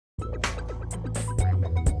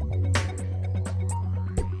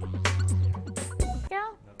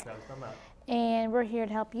And we're here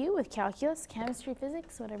to help you with calculus, chemistry,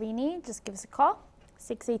 physics, whatever you need. Just give us a call,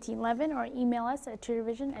 61811, or email us at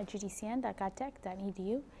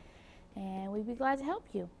tutorvision@gtcn.godtech.edu, and we'd be glad to help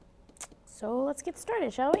you. So let's get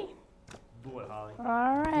started, shall we? Do it, Holly.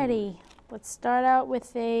 Alrighty, let's start out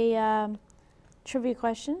with a trivia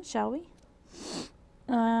question, shall we?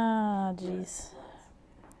 Ah, jeez.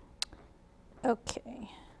 Okay.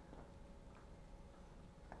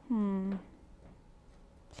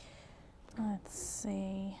 Let's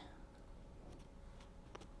see.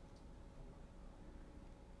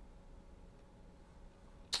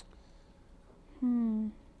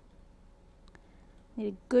 Need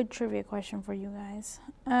a good trivia question for you guys.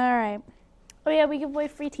 All right. Oh yeah, we give away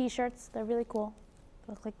free t-shirts. They're really cool.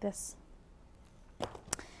 They look like this.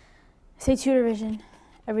 Say Tutor-Vision.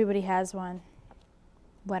 Everybody has one.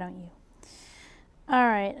 Why don't you? All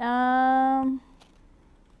right.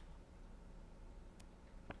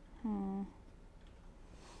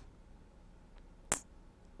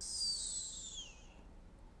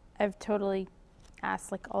 I've totally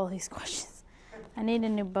asked like all these questions. I need a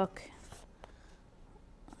new book.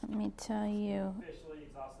 Let me tell you. Officially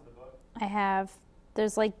exhausted the book? I have.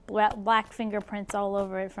 There's like black fingerprints all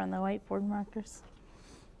over it from the whiteboard markers.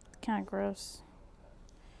 It's kind of gross.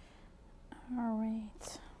 All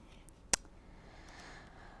right.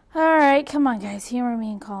 All right, come on guys, humor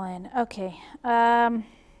me and call in. Okay. Here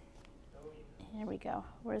we go.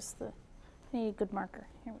 Where's the, I need a good marker.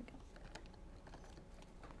 Here we go.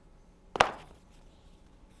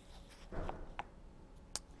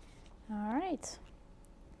 All right.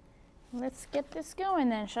 Let's get this going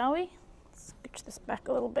then, shall we? Let's scooch this back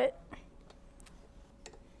a little bit.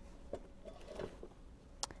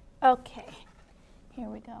 Okay, here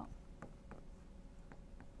we go.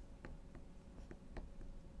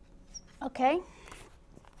 Okay.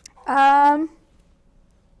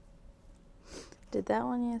 Did that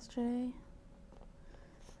one yesterday.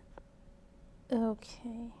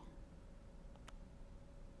 Okay.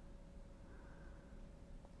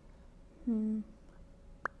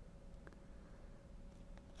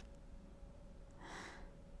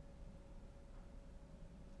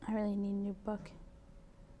 I really need a new book.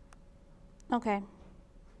 Okay.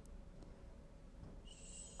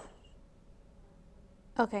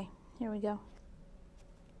 Okay, here we go.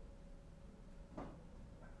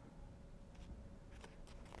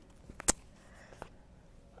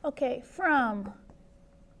 Okay, from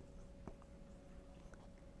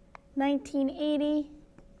 1980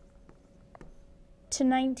 to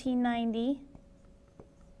 1990,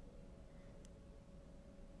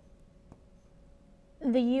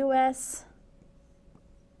 the U.S.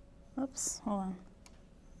 Oops, hold on.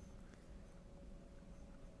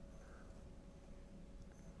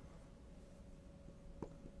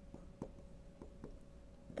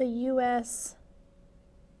 The U.S.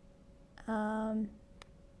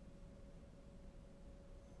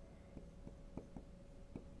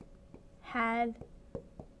 Had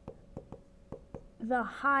the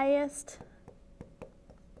highest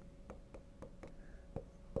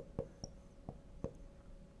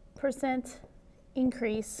percent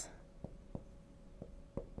increase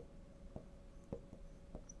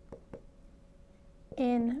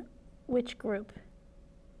in which group?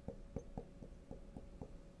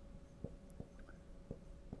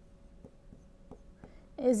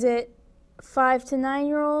 Is it 5 to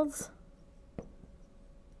 9-year-olds?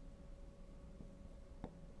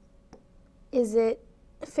 Is it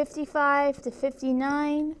 55 to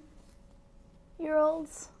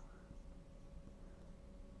 59-year-olds?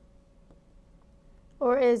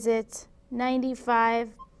 Or is it 95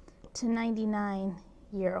 to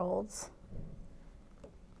 99-year-olds?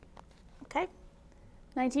 Okay.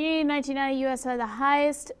 1980, 1990, U.S. had the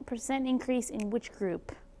highest percent increase in which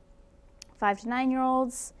group? 5 to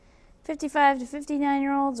 9-year-olds, 55 to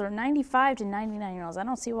 59-year-olds, or 95 to 99-year-olds? I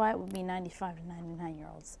don't see why it would be 95 to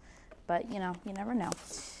 99-year-olds. But, you know, you never know.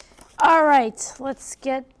 All right, let's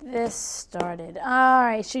get this started. All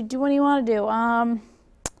right, what do you want to do? I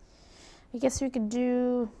guess we could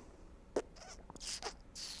do,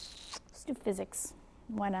 let's do physics.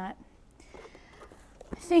 Why not?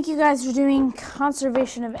 I think you guys are doing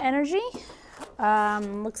conservation of energy.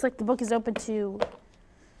 Looks like the book is open to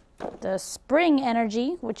the spring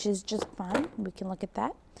energy, which is just fine. We can look at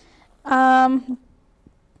that.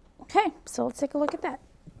 Okay, so let's take a look at that.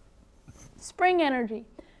 Spring energy.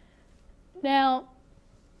 Now,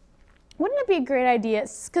 wouldn't it be a great idea,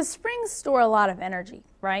 because springs store a lot of energy,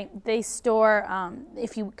 right? They store,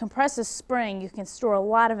 if you compress a spring, you can store a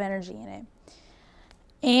lot of energy in it.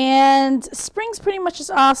 And And springs pretty much just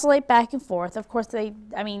oscillate back and forth. Of course,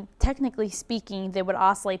 technically speaking, they would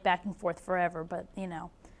oscillate back and forth forever, but, you know,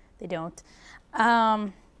 they don't.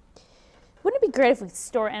 Wouldn't it be great if we could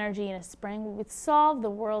store energy in a spring? We would solve the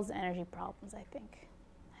world's energy problems, I think.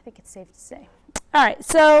 I think it's safe to say. All right,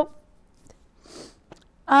 so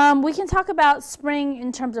we can talk about spring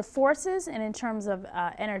in terms of forces and in terms of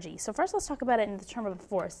energy. So first let's talk about it in the term of a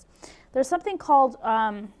force. There's something called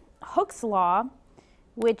Hooke's law,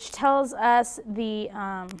 which tells us the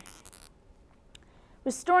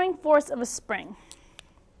restoring force of a spring.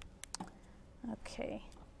 Okay,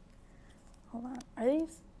 hold on. Are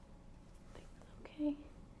these okay?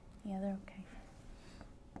 Yeah, they're okay.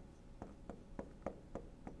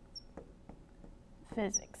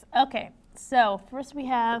 Physics. Okay, so first we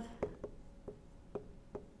have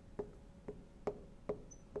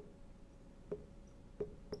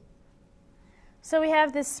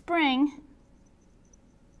this spring,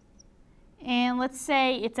 and let's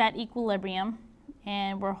say it's at equilibrium,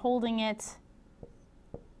 and we're holding it.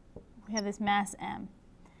 We have this mass M,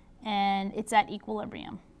 and it's at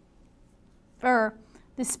equilibrium. Or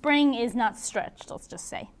the spring is not stretched, let's just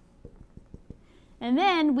say. And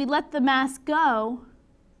then we let the mass go,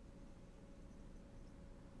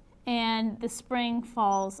 and the spring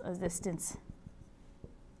falls a distance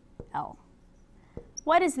L.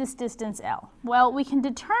 What is this distance L? Well, we can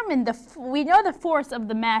determine we know the force of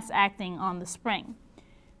the mass acting on the spring.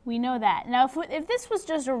 We know that. Now, if this was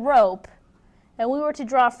just a rope, and we were to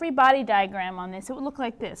draw a free body diagram on this, it would look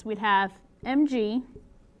like this. We'd have mg,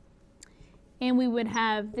 and we would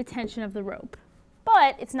have the tension of the rope.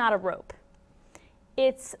 But it's not a rope.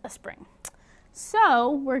 It's a spring.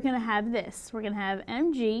 So we're going to have this. We're going to have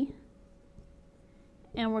mg,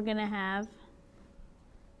 and we're going to have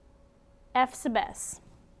F sub s,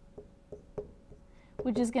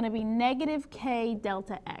 which is going to be negative k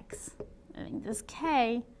delta x. I think this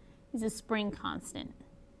k is a spring constant.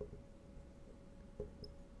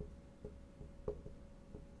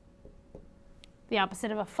 The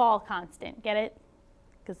opposite of a fall constant. Get it?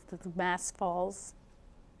 Because the mass falls.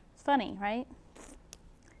 It's funny, right?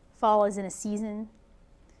 Fall is in a season,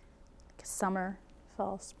 like summer,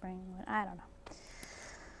 fall, spring, I don't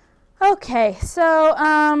know. Okay, so,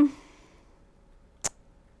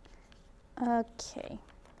 okay.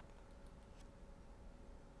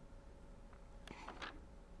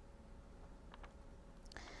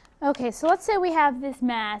 Okay, so let's say we have this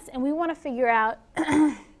mass and we want to figure out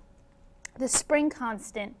the spring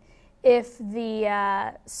constant if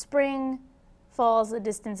the spring falls a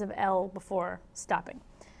distance of L before stopping.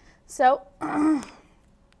 So,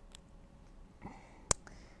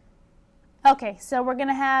 okay, so we're going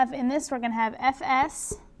to have, in this, we're going to have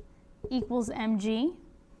Fs equals mg.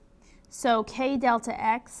 So k delta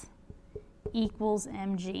x equals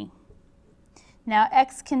mg. Now,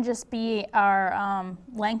 x can just be our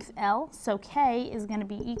length L, so k is going to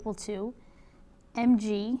be equal to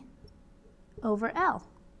mg over L.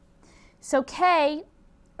 So k,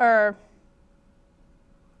 or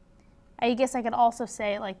I guess I could also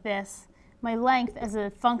say it like this. My length as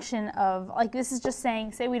a function of, like this is just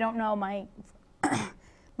saying, say we don't know my,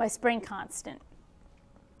 my spring constant.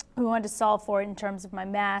 We wanted to solve for it in terms of my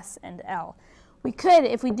mass and L. We could,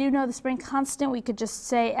 if we do know the spring constant, we could just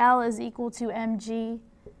say L is equal to mg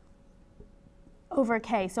over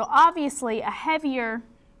k. So obviously a heavier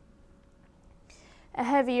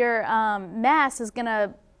mass is going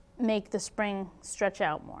to make the spring stretch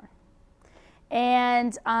out more.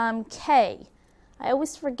 And K, I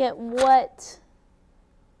always forget what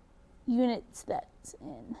units that's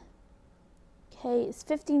in. K is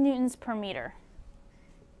 50 newtons per meter.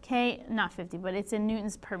 K, not 50, but it's in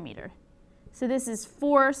newtons per meter. So this is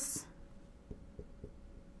force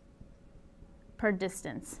per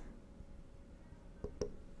distance.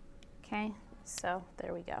 Okay, so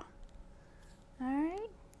there we go. All right,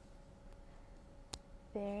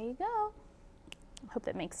 there you go. I hope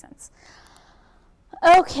that makes sense.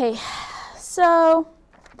 Okay, so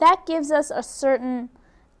that gives us a certain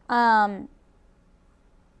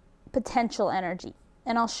potential energy,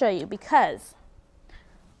 and I'll show you because,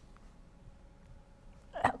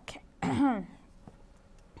 okay,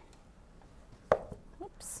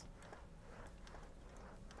 oops.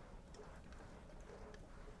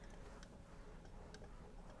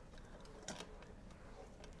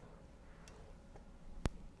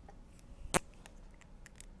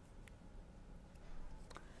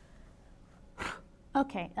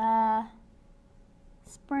 Okay,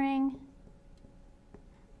 spring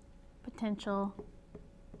potential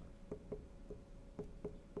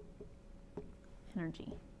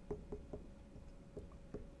energy.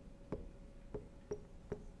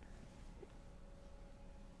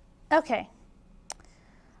 Okay.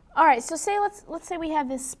 All right, so let's say we have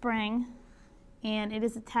this spring and it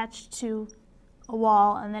is attached to a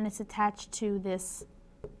wall and then it's attached to this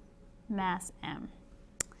mass M.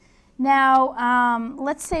 Now,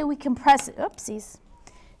 let's say we compress it, oopsies,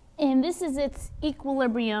 and this is its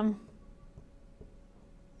equilibrium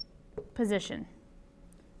position.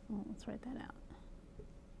 Well, let's write that out.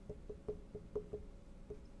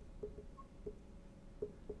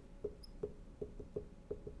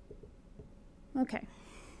 Okay.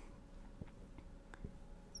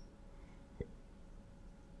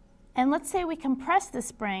 And let's say we compress the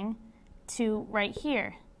spring to right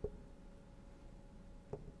here.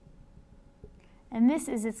 And this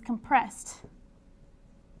is its compressed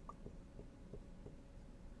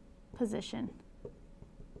position.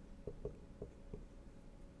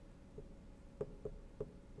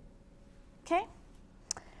 Okay?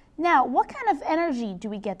 Now, what kind of energy do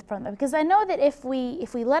we get from that? Because I know that if we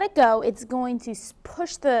let it go, it's going to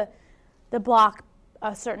push the block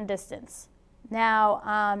a certain distance.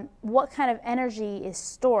 Now, what kind of energy is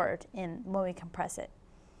stored in when we compress it?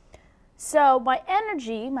 So my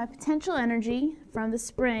energy, my potential energy from the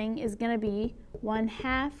spring is going to be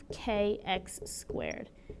 1/2 kx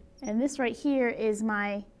squared. And this right here is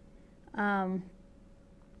my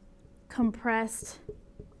compressed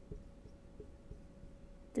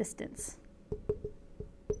distance.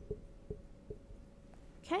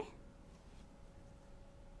 Okay?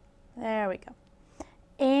 There we go.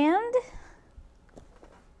 And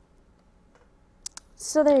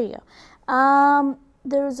so there you go.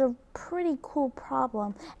 There's a pretty cool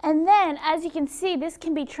problem. And then, as you can see, this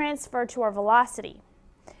can be transferred to our velocity.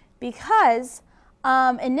 Because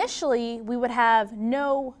initially, we would have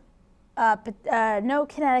no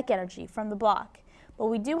kinetic energy from the block. But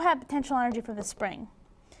we do have potential energy from the spring.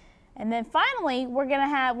 And then finally, we're going to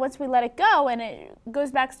have, once we let it go and it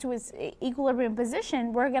goes back to its equilibrium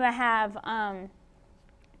position, we're going to have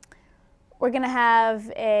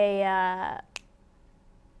a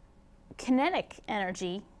kinetic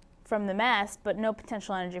energy from the mass, but no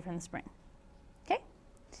potential energy from the spring. Okay?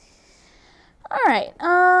 All right.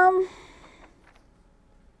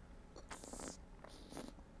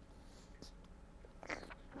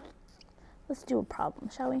 Let's do a problem,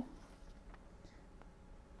 shall we?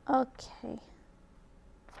 Okay.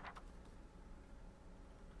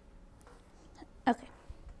 Okay.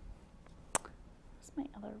 Where's my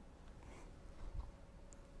other?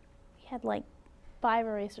 We had like 5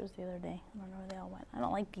 erasers the other day. I don't know where they all went. I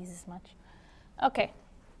don't like these as much. Okay.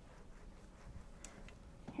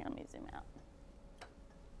 Here, let me zoom out.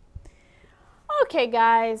 Okay,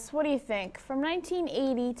 guys, what do you think? From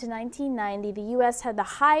 1980 to 1990, the U.S. had the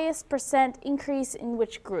highest percent increase in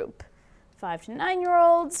which group? 5 to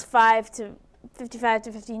 9-year-olds, 55 to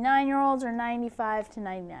 59-year-olds, or 95 to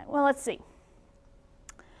 99? Well, let's see.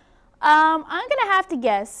 I'm going to have to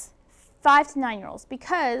guess 5 to 9-year-olds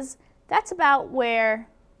because that's about where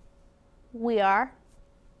we are,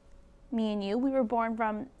 me and you. We were born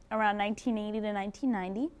from around 1980 to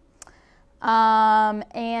 1990.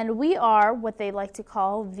 And we are what they like to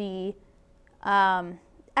call the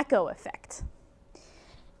echo effect.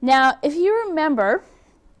 Now, if you remember,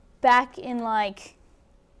 back in like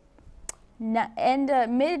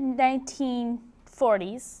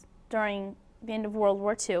mid-1940s, during the end of World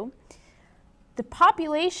War II, the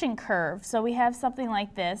population curve, so we have something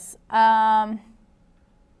like this.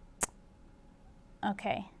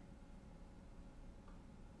 Okay.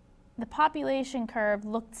 The population curve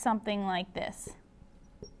looked something like this.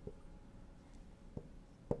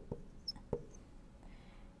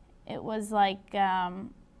 It was like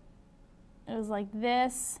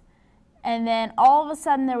this, and then all of a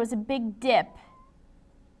sudden there was a big dip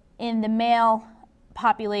in the male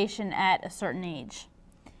population at a certain age.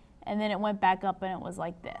 And then it went back up and it was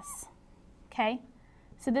like this. Okay?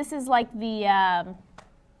 So this is like the,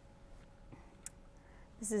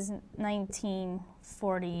 this is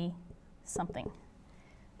 1940 something.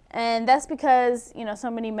 And that's because, you know,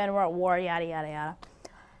 so many men were at war, yada, yada, yada.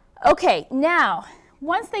 Okay, now,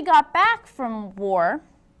 once they got back from war,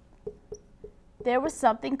 there was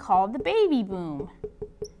something called the baby boom.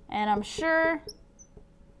 And I'm sure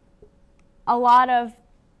a lot of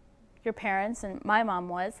your parents, and my mom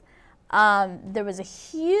was, there was a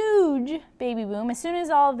huge baby boom. As soon as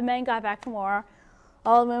all of the men got back from war,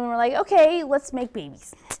 all the women were like, okay, let's make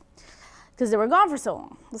babies. Because they were gone for so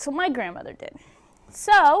long. That's what my grandmother did.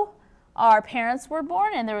 So our parents were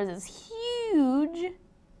born, and there was this huge,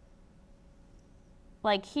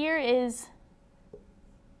 like here is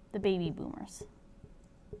the baby boomers.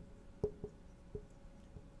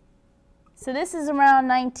 So this is around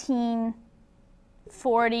 1940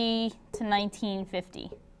 1940 to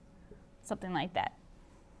 1950, something like that.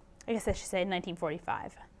 I guess I should say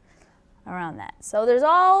 1945, around that. So there's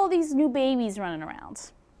all these new babies running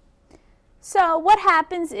around. So what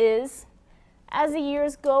happens is, as the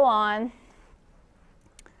years go on,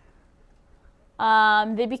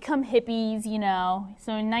 they become hippies, you know.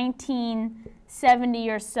 So in 1970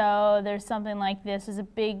 or so, there's something like this. There's a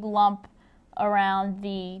big lump around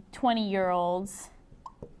the 20-year-olds.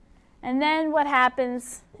 And then what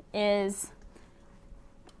happens is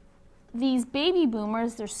these baby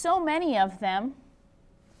boomers, there's so many of them,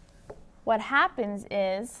 what happens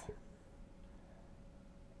is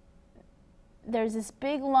there's this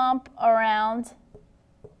big lump around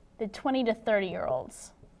the 20 to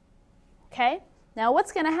 30-year-olds. Okay? Now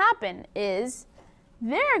what's going to happen is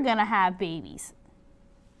they're going to have babies,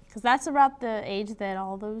 because that's about the age that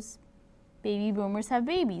all those baby boomers have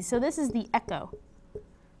babies. So this is the echo.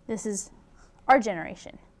 This is our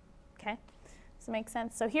generation. Okay? Does that make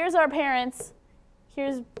sense? So here's our parents.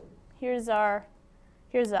 Here's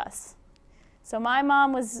us. So my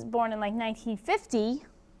mom was born in like 1950.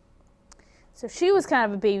 So she was kind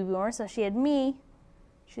of a baby boomer. So she had me.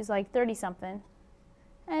 She's like 30-something.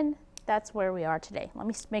 And that's where we are today. Let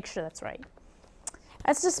me make sure that's right.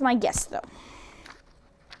 That's just my guess, though.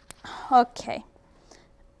 Okay.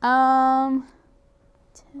 10,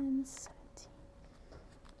 17.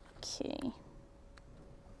 Okay.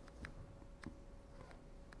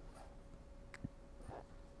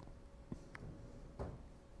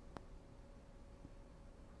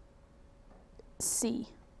 C.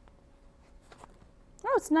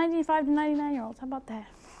 Oh, it's 95 to 99-year-olds. How about that?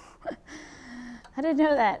 I didn't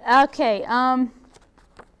know that. Okay.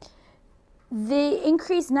 The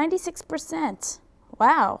increase 96%.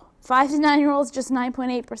 Wow. 5 to 9-year-olds just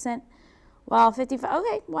 9.8%. Wow. 55.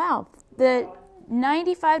 Okay. Wow. The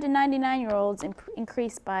 95 to 99-year-olds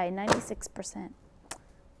increased by 96%.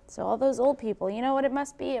 So all those old people, you know what it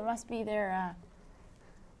must be? It must be they're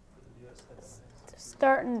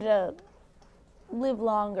starting to live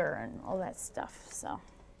longer and all that stuff. So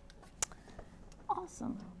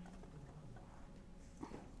awesome.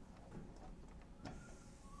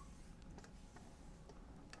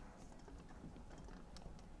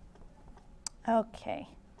 Okay.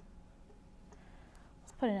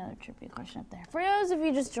 Let's put another trivia question up there. For those of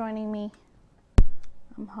you just joining me,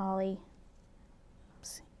 I'm Holly.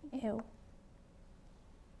 Oops. Ew.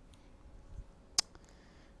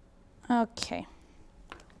 Okay.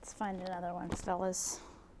 Let's find another one, fellas.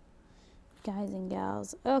 Guys and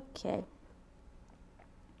gals. Okay.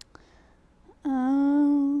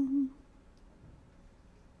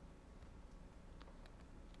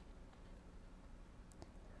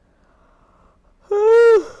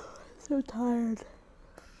 So tired.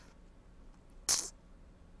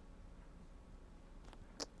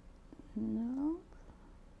 No.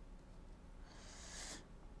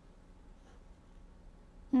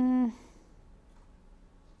 Can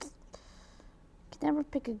never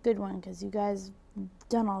pick a good one because you guys have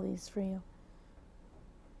done all these for you.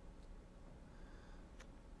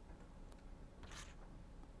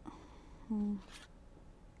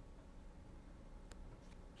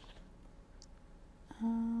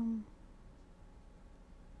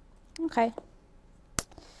 Okay.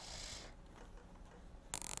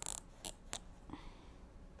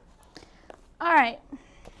 All right.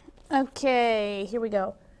 Okay, here we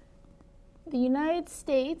go. The United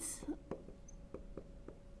States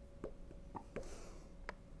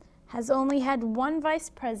has only had one vice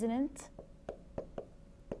president.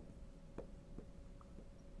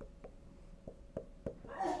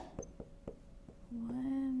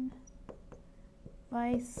 One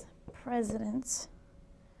vice president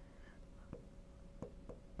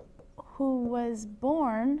who was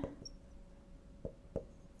born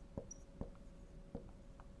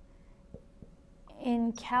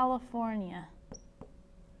in California.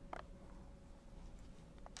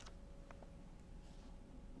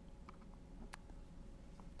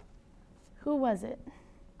 Who was it?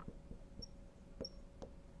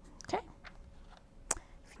 Okay.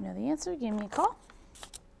 If you know the answer, give me a call.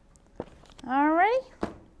 All right.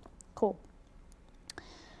 Cool.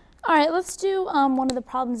 All right, let's do one of the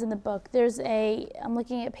problems in the book. I'm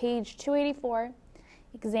looking at page 284,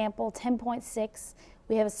 example 10.6.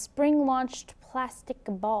 We have a spring-launched plastic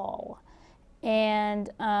ball, and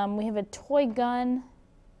we have a toy gun,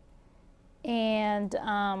 and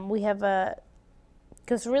we have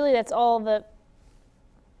because really that's all the,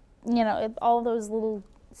 all those little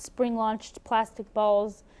spring-launched plastic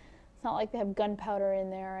balls. It's not like they have gunpowder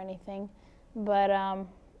in there or anything, but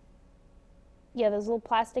yeah, those little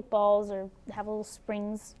plastic balls have little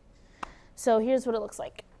springs. So here's what it looks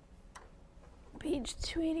like. Page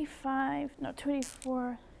 285, no,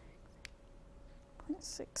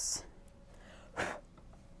 284.6.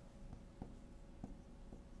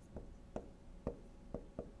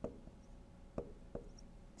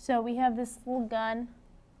 So we have this little gun.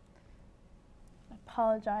 I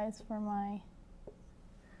apologize for my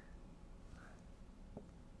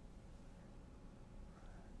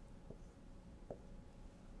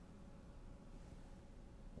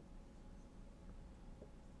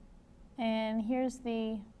and here's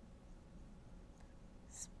the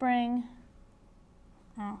spring.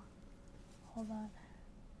 Oh, hold on.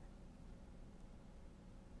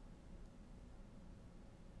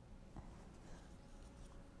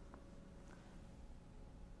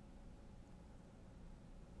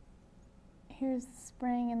 Here's the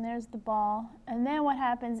spring and there's the ball. And then what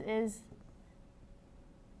happens is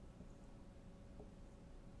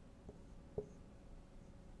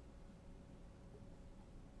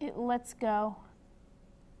it lets go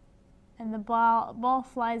and the ball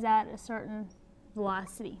flies out at a certain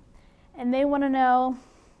velocity. And they want to know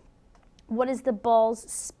what is the ball's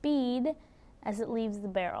speed as it leaves the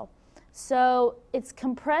barrel. So it's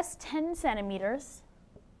compressed 10 centimeters.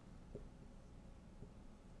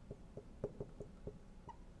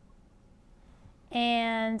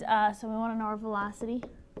 And so we want to know our velocity.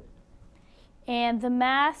 And the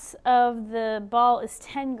mass of the ball is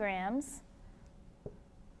 10 grams.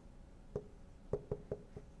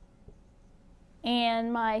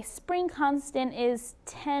 And my spring constant is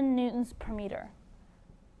 10 newtons per meter.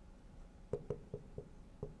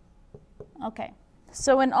 Okay,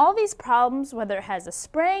 so in all these problems, whether it has a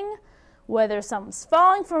spring, whether something's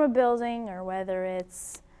falling from a building, or whether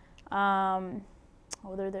it's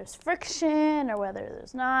whether there's friction or whether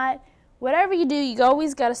there's not, whatever you do, you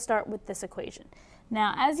always got to start with this equation.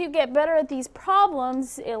 Now, as you get better at these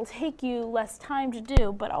problems, it'll take you less time to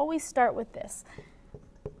do, but always start with this.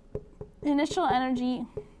 Initial energy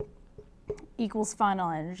equals final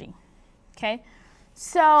energy. Okay?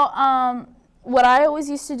 So, what I always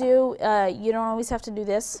used to do, you don't always have to do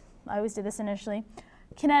this. I always did this initially.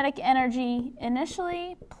 Kinetic energy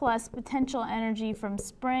initially plus potential energy from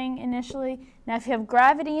spring initially. Now if you have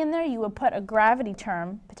gravity in there, you would put a gravity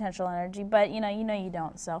term, potential energy, but you know you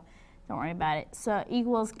don't, so don't worry about it. So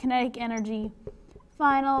equals kinetic energy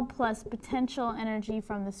final plus potential energy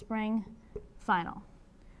from the spring final.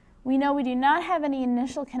 We know we do not have any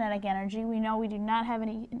initial kinetic energy. We know we do not have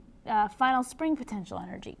any final spring potential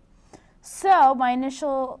energy. So my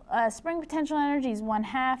initial spring potential energy is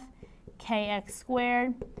 1/2 kx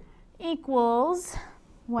squared equals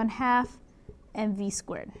 1/2 mv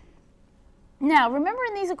squared. Now, remember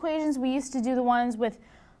in these equations we used to do the ones with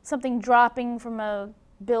something dropping from a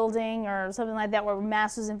building or something like that where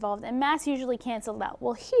mass was involved, and mass usually canceled out.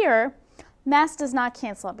 Well, here, mass does not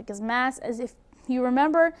cancel out because mass, as if you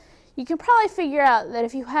remember, you can probably figure out that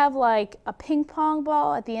if you have like a ping pong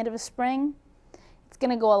ball at the end of a spring, it's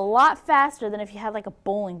going to go a lot faster than if you had like a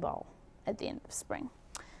bowling ball at the end of a spring.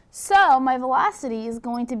 So my velocity is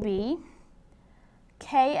going to be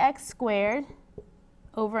kx squared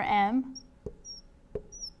over m,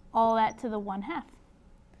 all that to the 1/2.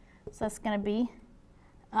 So that's going to be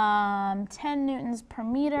 10 newtons per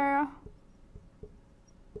meter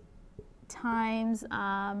times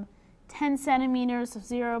 10 centimeters of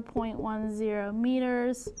 0.10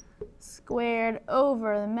 meters squared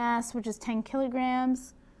over the mass, which is 10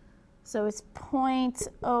 kilograms. So it's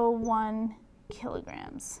 0.01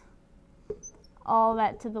 kilograms. All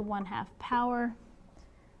that to the 1/2 power.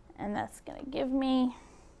 And that's going to give me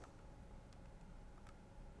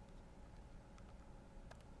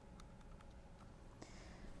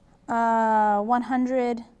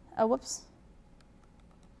 100, whoops.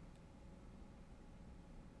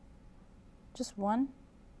 Just one?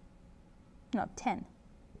 No, 10.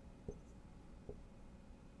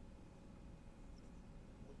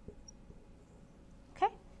 Okay,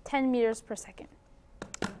 10 meters per second.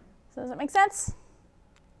 So does that make sense?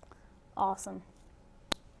 Awesome.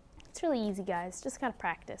 It's really easy, guys. Just gotta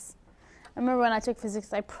practice. I remember when I took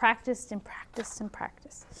physics, I practiced and practiced and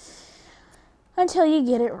practiced until you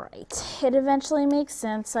get it right. It eventually makes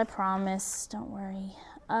sense, I promise. Don't worry.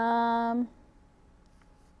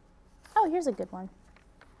 Oh, here's a good one.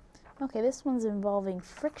 Okay, this one's involving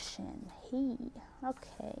friction. Hey,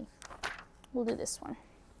 okay. We'll do this one.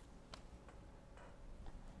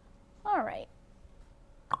 All right.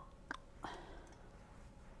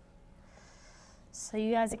 So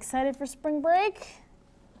you guys excited for spring break?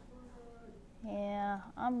 Yeah,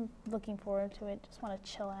 I'm looking forward to it. Just want to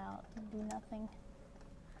chill out and do nothing.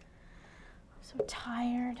 I'm so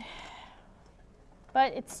tired.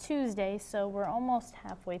 But it's Tuesday, so we're almost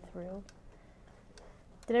halfway through.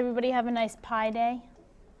 Did everybody have a nice Pi Day?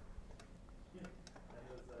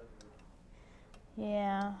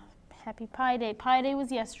 Yeah, happy Pi Day. Pi Day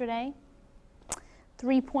was yesterday,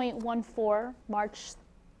 3.14, March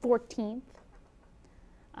 14th.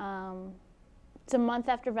 It's a month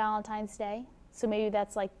after Valentine's Day, so maybe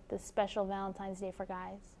that's like the special Valentine's Day for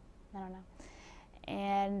guys. I don't know.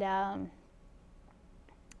 And,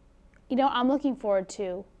 you know, I'm looking forward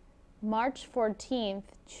to March 14th,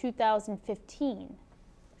 2015.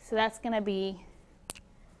 So that's going to be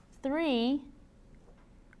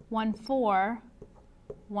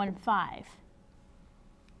 31415.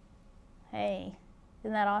 Hey,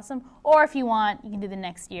 isn't that awesome? Or if you want, you can do the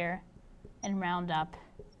next year and round up,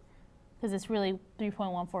 because it's really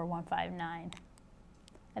 3.14159.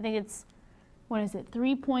 I think it's, what is it,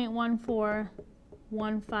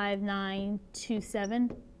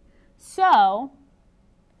 3.1415927. So,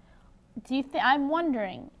 do you I'm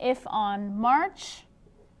wondering if on March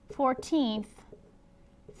 14th,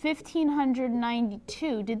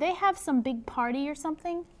 1592, did they have some big party or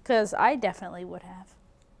something? Because I definitely would have.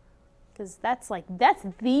 Because that's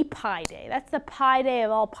the Pi Day. That's the Pi Day of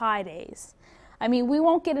all Pi Days. I mean, we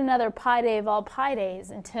won't get another Pi Day of all Pi Days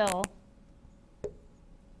until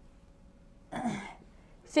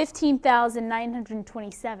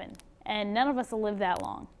 15,927. And none of us will live that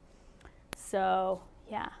long. So,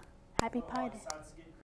 yeah, happy Pi Day.